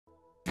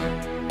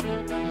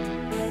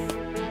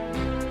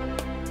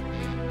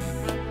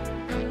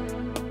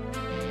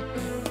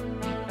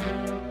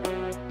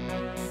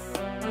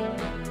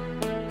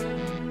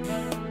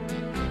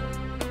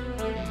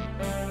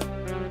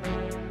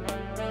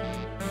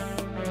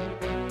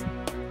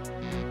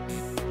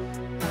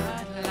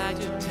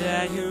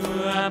tell you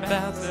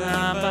about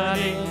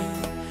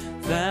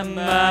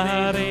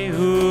somebody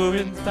who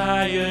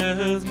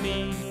inspires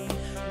me.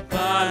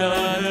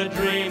 Follow the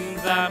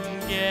dreams I'm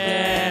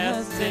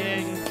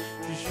guessing.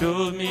 She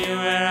shows me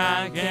where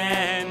I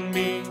can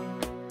be.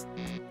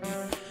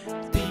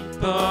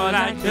 People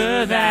like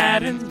her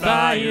that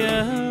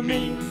inspire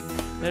me.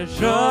 They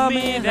show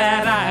me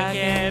that I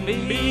can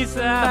be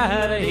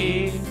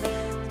somebody.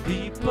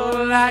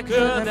 People like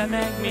her that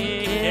make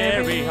me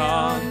carry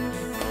on.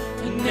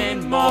 And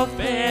ain't more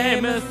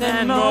famous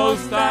than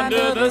most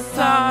under the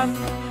sun.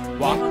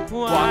 Walk,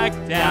 walk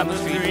down the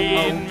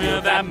street,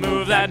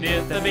 move that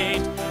is the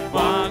beat.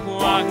 Walk,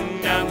 walk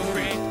down the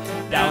street,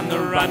 down the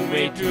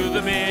runway to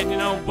the beat. You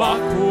know,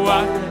 walk,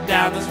 walk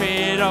down the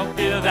street, oh,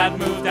 feel that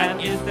move that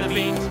is the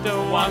beat. To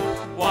walk,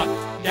 walk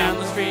down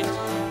the street,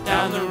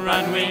 down the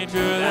runway to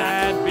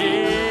that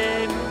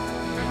beat.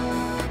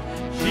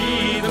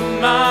 She's a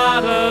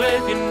model,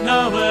 if you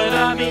know what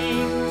I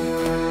mean.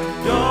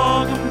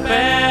 Don't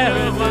compare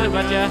it with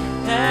what you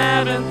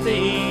haven't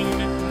seen.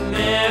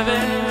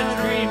 Living the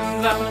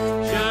dreams, I'm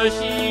sure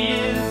she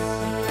is.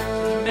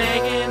 She's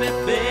making it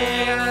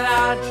big and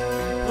large.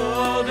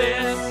 Pull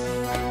this.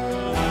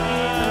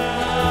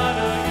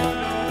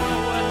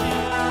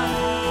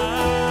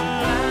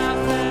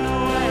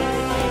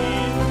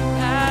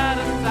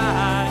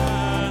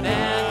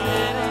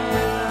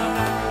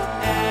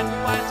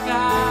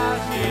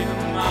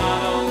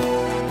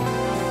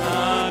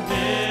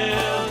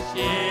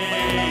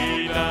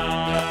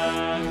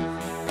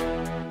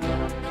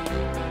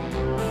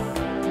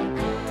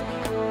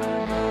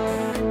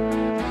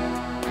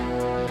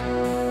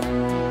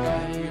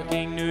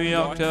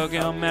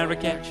 Tokyo,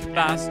 Marrakesh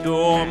by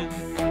storm.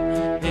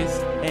 This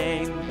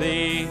ain't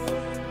the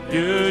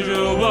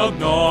usual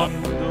norm.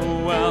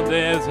 The world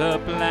is her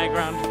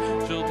playground.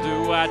 She'll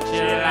do what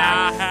she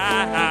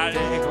likes.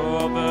 Take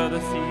over the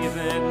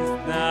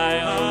seasons,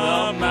 style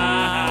of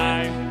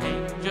my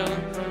angel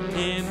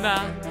in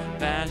my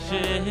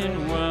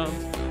fashion world.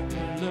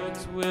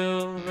 Looks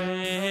will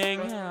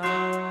ring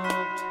out.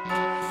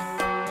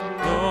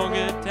 Oh,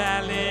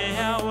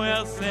 Italia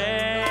will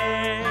say.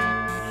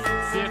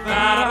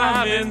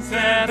 I've been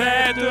said